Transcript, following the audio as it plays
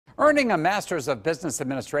Earning a Master's of Business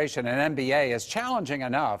Administration, an MBA, is challenging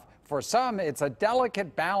enough. For some, it's a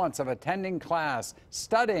delicate balance of attending class,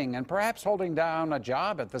 studying, and perhaps holding down a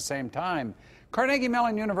job at the same time. Carnegie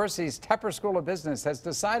Mellon University's Tepper School of Business has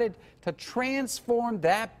decided to transform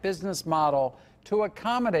that business model to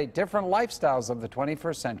accommodate different lifestyles of the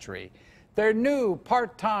 21st century. Their new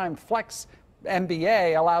part-time Flex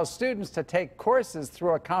MBA allows students to take courses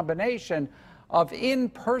through a combination of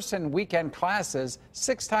in-person weekend classes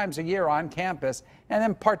 6 times a year on campus, and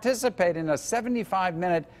then participate in a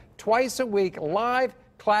 75-minute, twice-a-week live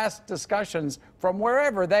class discussions from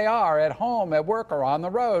wherever they are, at home, at work, or on the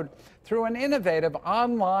road, through an innovative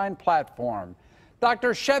online platform.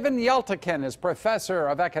 Dr. Shevin Yeltakin is Professor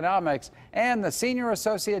of Economics and the Senior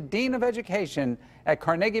Associate Dean of Education at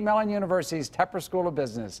Carnegie Mellon University's Tepper School of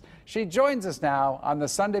Business. She joins us now on the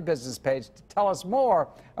Sunday Business page to tell us more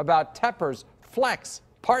about Tepper's Flex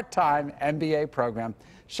part-time MBA program.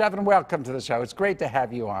 Shevin, welcome to the show. It's great to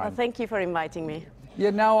have you on. Well, thank you for inviting me.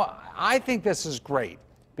 You know, I think this is great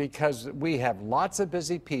because we have lots of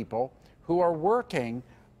busy people who are working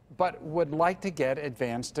but would like to get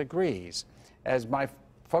advanced degrees. As my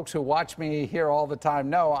folks who watch me here all the time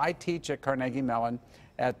know, I teach at Carnegie Mellon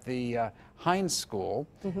at the Heinz School,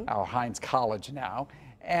 or Heinz College now,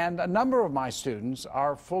 and a number of my students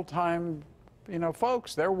are full-time,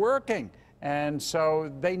 folks. They're working, and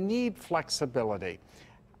so they need flexibility.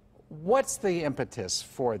 What's the impetus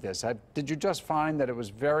for this? Did you just find that it was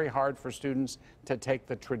very hard for students to take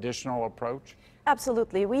the traditional approach?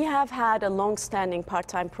 Absolutely. We have had a long-standing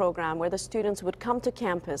part-time program where the students would come to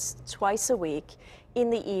campus twice a week in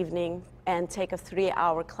the evening and take a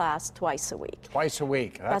 3-hour class twice a week. Twice a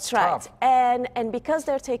week. That's right. Tough. And because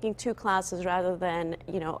they're taking 2 classes rather than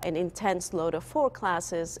an intense load of 4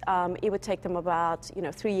 classes, it would take them about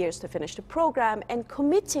 3 years to finish the program. And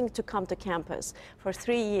committing to come to campus for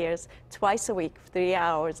 3 years, twice a week, 3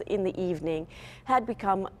 hours in the evening, had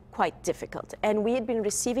become quite difficult. And we had been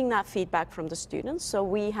receiving that feedback from the students, so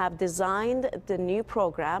we have designed the new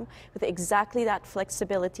program with exactly that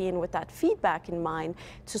flexibility and with that feedback in mind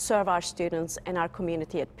to serve our students and our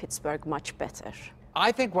community at Pittsburgh much better.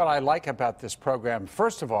 I think what I like about this program,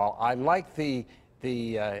 first of all, I like the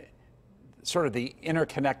sort of the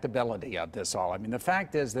interconnectability of this all. I mean, the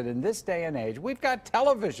fact is that in this day and age, we've got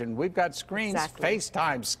television, we've got screens,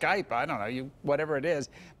 FaceTime, Skype, I don't know, whatever it is,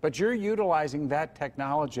 but you're utilizing that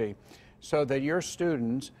technology so that your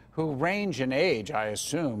students, who range in age, I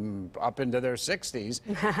assume, up into their 60s,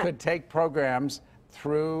 could take programs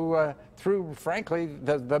through frankly,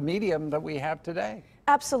 the medium that we have today.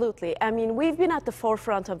 Absolutely. I mean, we've been at the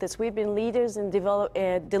forefront of this. We've been leaders in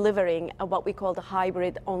delivering what we call the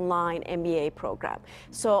hybrid online MBA program.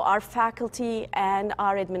 So our faculty and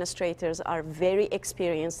our administrators are very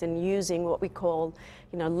experienced in using what we call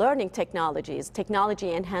learning technologies,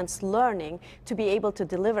 technology-enhanced learning, to be able to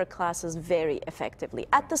deliver classes very effectively.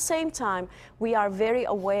 At the same time, we are very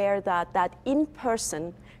aware that that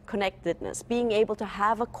in-person connectedness, being able to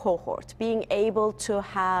have a cohort, being able to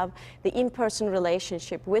have the in-person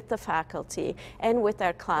relationship with the faculty and with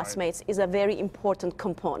their classmates is a very important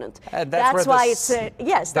component. And that's why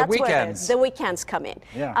the weekends come in.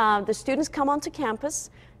 Yeah. The students come onto campus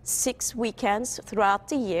 6 weekends throughout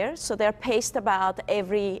the year, so they're paced about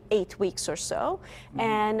every 8 weeks or so,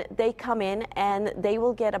 and they come in and they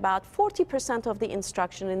will get about 40% of the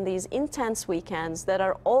instruction in these intense weekends that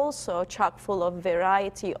are also chock full of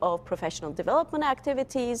variety of professional development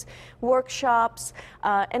activities, workshops,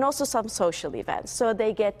 and also some social events. So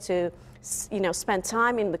they get to spend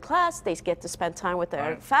time in the class, they get to spend time with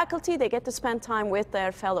their faculty, they get to spend time with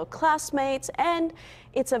their fellow classmates, and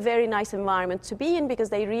it's a very nice environment to be in because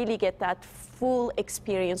they really get that full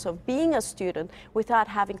experience of being a student without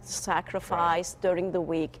having to sacrifice during the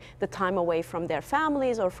week the time away from their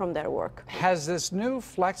families or from their work. Has this new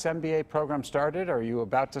Flex MBA program started? Are you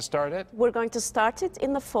about to start it? We're going to start it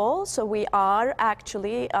in the fall, so we are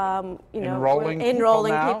actually enrolling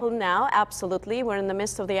people now. Absolutely. We're in the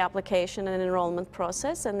midst of the application and enrollment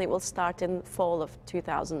process, and it will start in fall of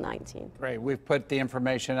 2019. Great. We've put the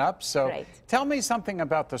information up. So tell me something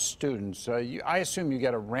about the students. I assume you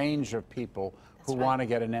get a range of people who want to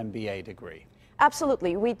get an MBA degree.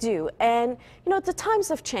 Absolutely, we do. And the times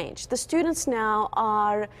have changed. The students now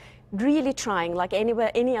are really trying, like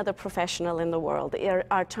any other professional in the world,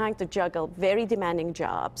 are trying to juggle very demanding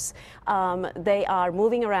jobs. They are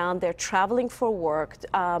moving around, they're traveling for work,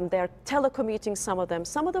 they're telecommuting, some of them.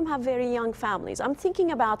 Some of them have very young families. I'm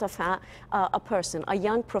thinking about a person, a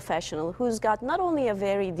young professional who's got not only a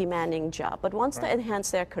very demanding job, but wants to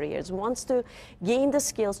enhance their careers, wants to gain the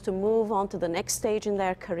skills to move on to the next stage in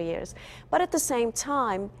their careers, but at the same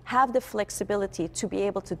time have the flexibility to be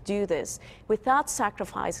able to do this without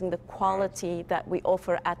sacrificing the quality that we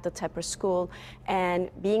offer at the Tepper School, and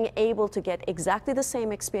being able to get exactly the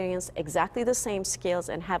same experience, exactly the same skills,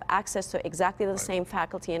 and have access to exactly the same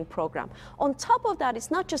faculty and program. On top of that,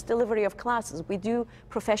 it's not just delivery of classes. We do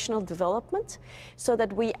professional development so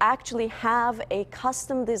that we actually have a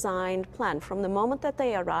custom designed plan from the moment that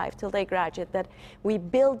they arrive till they graduate, that we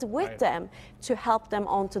build with them to help them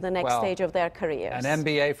on to the next stage of their careers. An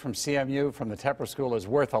MBA from CMU, from the Tepper School, is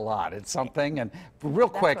worth a lot. It's something. And real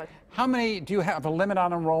quick, how many, do you have a limit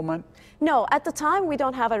on enrollment? No, at the time we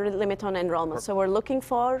don't have a limit on enrollment, so we're looking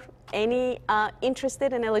for any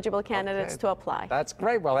interested and eligible candidates to apply. That's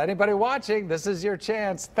great. Well, anybody watching, this is your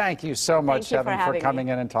chance. Thank you so much, Shevin, for coming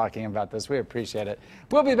in and talking about this. We appreciate it.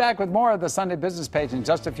 We'll be back with more of the Sunday Business Page in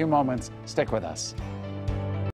just a few moments. Stick with us.